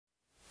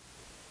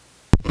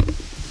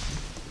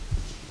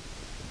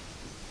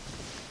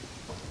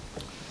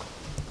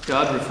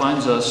God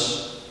refines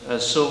us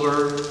as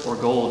silver or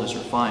gold is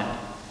refined.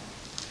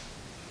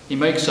 He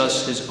makes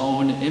us his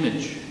own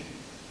image.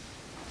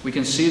 We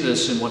can see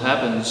this in what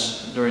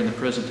happens during the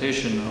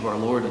presentation of our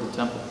Lord in the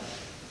temple.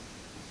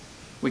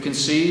 We can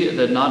see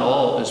that not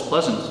all is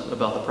pleasant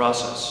about the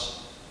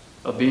process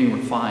of being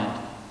refined.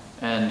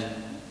 And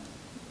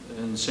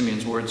in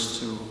Simeon's words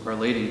to Our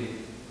Lady,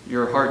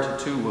 your heart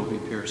too will be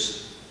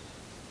pierced.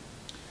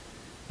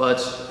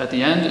 But at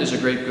the end is a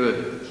great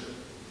good,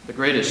 the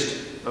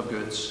greatest of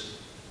goods.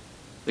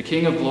 The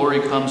King of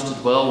glory comes to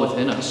dwell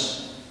within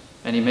us,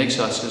 and he makes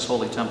us his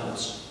holy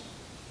temples.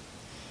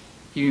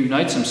 He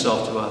unites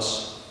himself to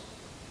us,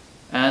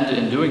 and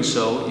in doing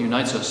so,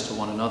 unites us to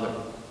one another.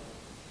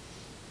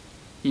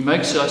 He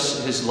makes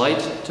us his light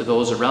to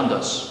those around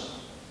us,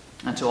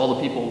 and to all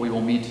the people we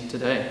will meet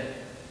today.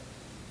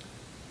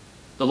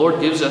 The Lord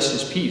gives us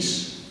his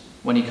peace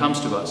when he comes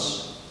to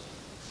us.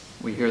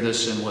 We hear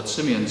this in what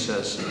Simeon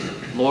says,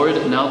 Lord,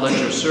 now let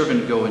your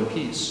servant go in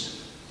peace.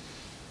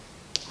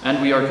 And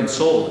we are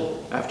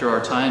consoled after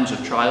our times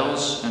of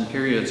trials and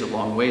periods of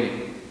long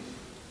waiting.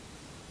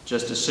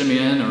 Just as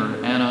Simeon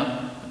or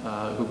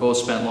Anna, who both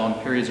spent long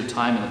periods of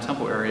time in the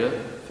temple area,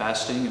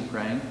 fasting and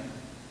praying,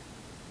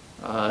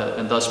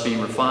 and thus being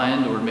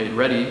refined or made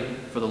ready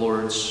for the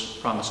Lord's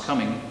promised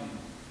coming,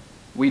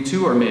 we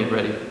too are made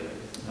ready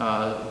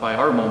by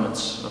our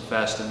moments of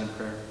fasting and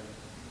prayer.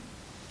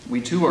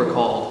 We too are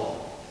called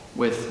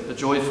with a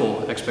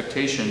joyful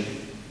expectation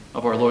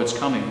of our Lord's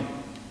coming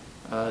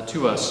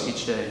to us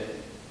each day.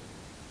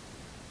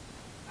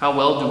 How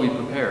well do we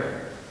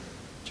prepare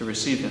to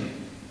receive him?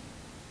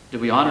 Do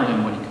we honor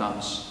him when he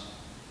comes?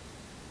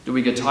 Do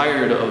we get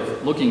tired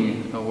of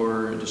looking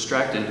or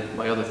distracted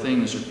by other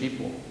things or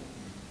people?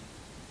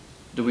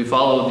 Do we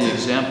follow the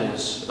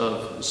examples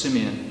of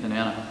Simeon and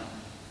Anna?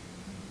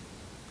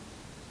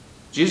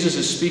 Jesus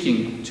is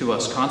speaking to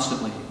us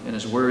constantly in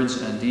his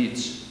words and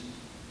deeds.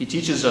 He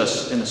teaches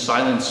us in the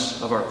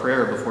silence of our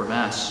prayer before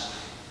Mass.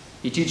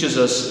 He teaches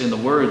us in the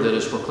word that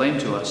is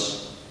proclaimed to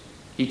us.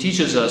 He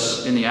teaches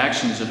us in the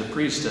actions of the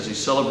priest as he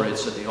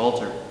celebrates at the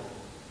altar.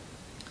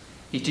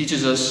 He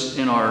teaches us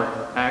in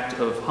our act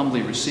of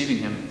humbly receiving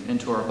him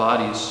into our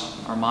bodies,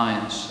 our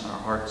minds, and our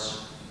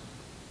hearts.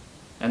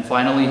 And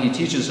finally, he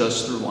teaches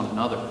us through one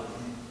another.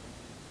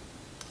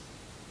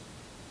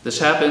 This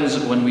happens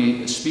when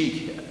we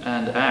speak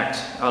and act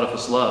out of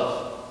his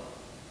love,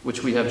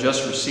 which we have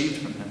just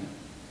received from him.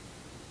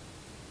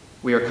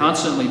 We are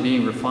constantly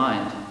being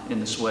refined in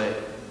this way,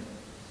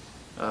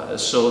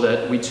 so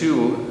that we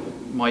too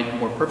might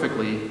more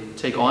perfectly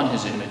take on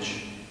his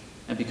image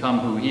and become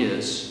who he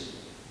is,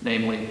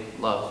 namely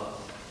love.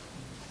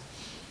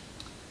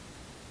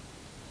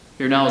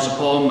 Here now is a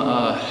poem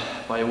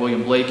by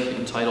William Blake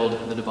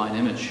entitled The Divine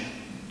Image,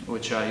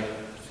 which I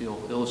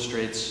feel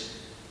illustrates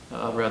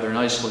rather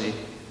nicely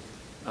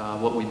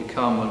what we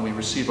become when we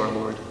receive our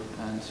Lord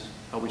and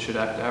how we should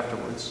act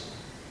afterwards.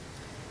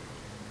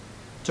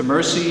 To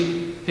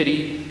mercy,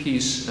 pity,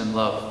 peace, and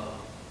love,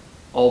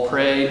 all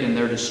pray in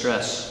their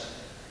distress,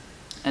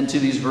 and to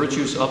these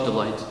virtues of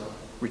delight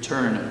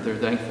return their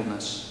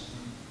thankfulness.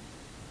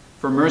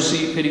 For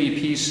mercy, pity,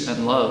 peace,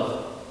 and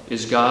love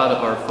is God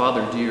our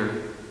Father dear,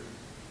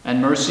 and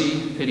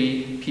mercy,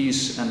 pity,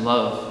 peace, and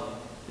love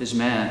is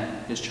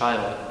man, his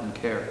child in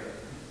care.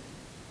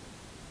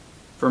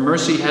 For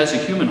mercy has a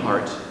human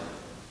heart,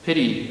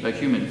 pity a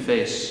human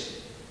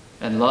face,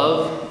 and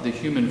love the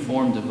human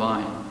form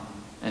divine,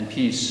 and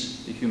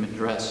peace the human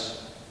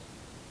dress.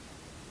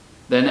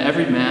 Then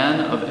every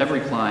man of every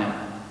clime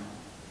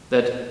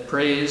that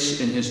prays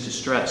in his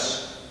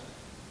distress,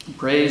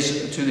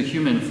 prays to the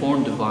human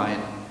form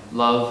divine,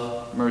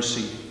 love,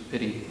 mercy,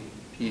 pity,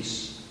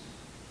 peace.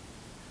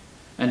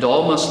 And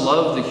all must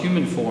love the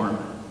human form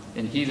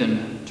in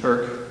heathen,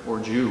 Turk, or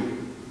Jew.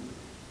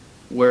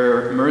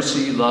 Where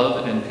mercy,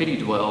 love, and pity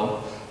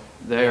dwell,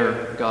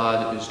 there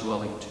God is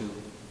dwelling too.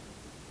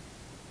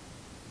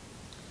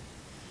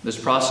 This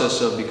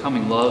process of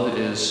becoming love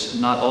is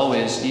not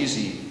always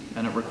easy,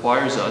 and it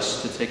requires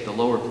us to take the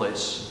lower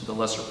place, the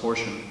lesser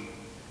portion.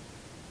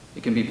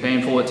 It can be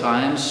painful at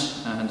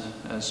times, and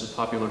as a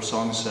popular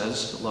song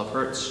says, love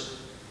hurts.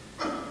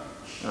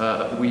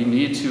 We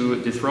need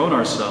to dethrone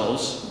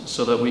ourselves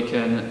so that we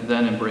can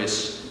then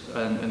embrace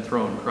and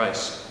enthrone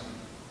Christ.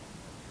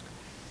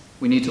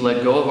 We need to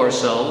let go of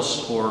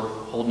ourselves or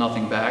hold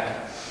nothing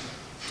back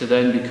to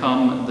then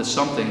become the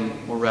something,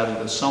 or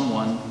rather the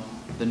someone,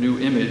 the new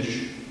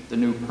image, the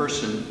new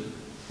person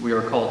we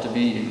are called to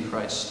be in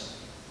Christ.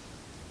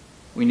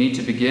 We need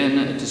to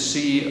begin to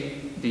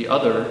see the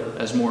other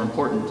as more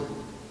important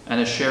and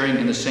as sharing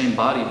in the same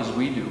body as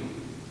we do,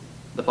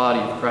 the body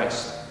of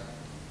Christ.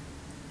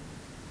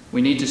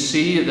 We need to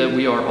see that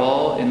we are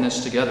all in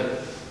this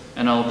together,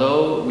 and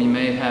although we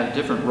may have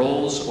different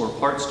roles or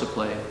parts to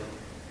play,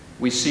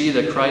 we see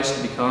that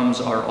Christ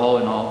becomes our all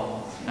in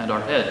all and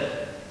our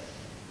head,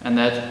 and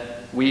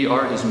that we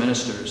are his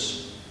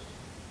ministers.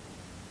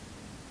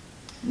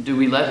 Do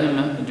we let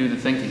him do the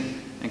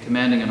thinking and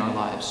commanding in our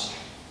lives?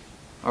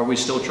 Are we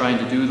still trying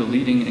to do the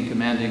leading and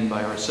commanding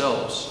by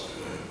ourselves?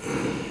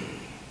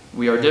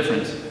 We are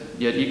different,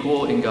 yet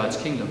equal in God's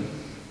kingdom.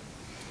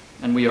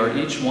 And we are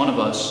each one of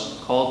us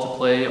called to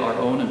play our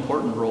own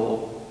important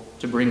role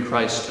to bring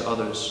Christ to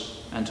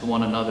others and to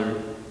one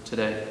another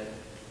today.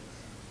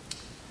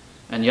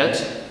 And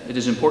yet, it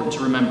is important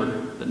to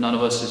remember that none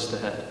of us is the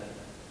head.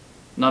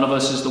 None of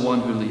us is the one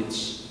who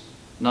leads.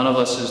 None of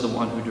us is the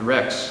one who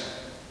directs.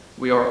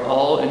 We are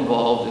all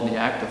involved in the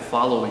act of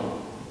following,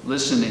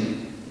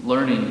 listening,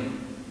 learning,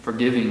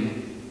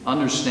 forgiving,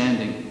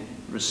 understanding,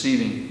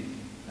 receiving,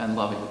 and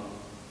loving.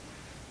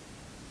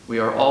 We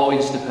are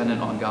always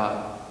dependent on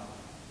God,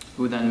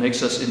 who then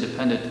makes us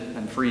independent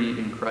and free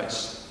in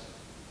Christ.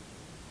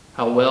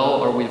 How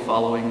well are we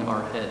following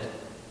our head?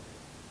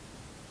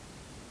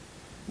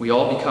 We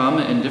all become,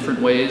 in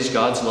different ways,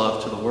 God's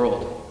love to the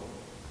world.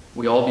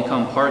 We all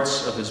become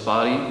parts of his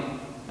body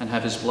and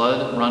have his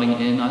blood running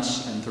in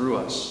us and through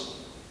us.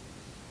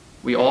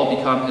 We all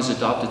become his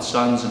adopted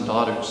sons and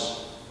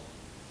daughters.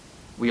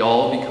 We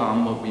all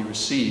become what we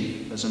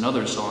receive, as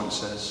another song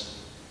says.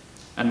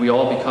 And we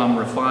all become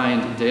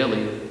refined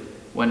daily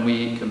when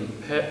we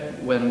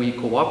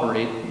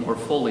cooperate more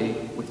fully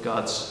with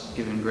God's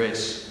given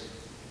grace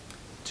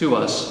to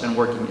us and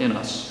working in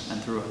us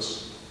and through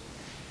us.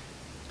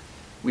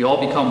 We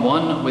all become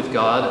one with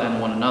God and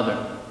one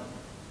another.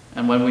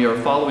 And when we are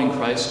following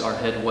Christ, our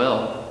head,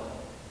 well,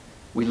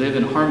 we live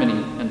in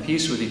harmony and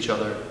peace with each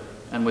other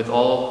and with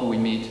all who we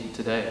meet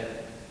today.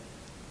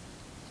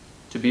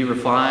 To be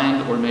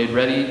refined or made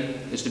ready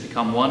is to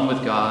become one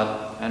with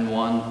God and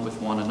one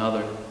with one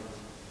another,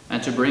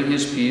 and to bring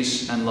his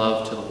peace and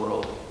love to the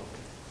world.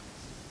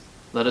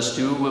 Let us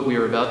do what we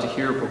are about to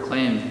hear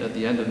proclaimed at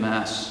the end of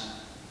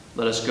Mass.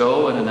 Let us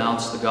go and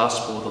announce the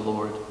gospel of the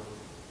Lord,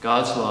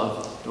 God's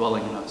love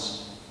dwelling in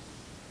us.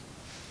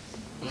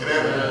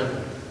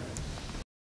 Amen.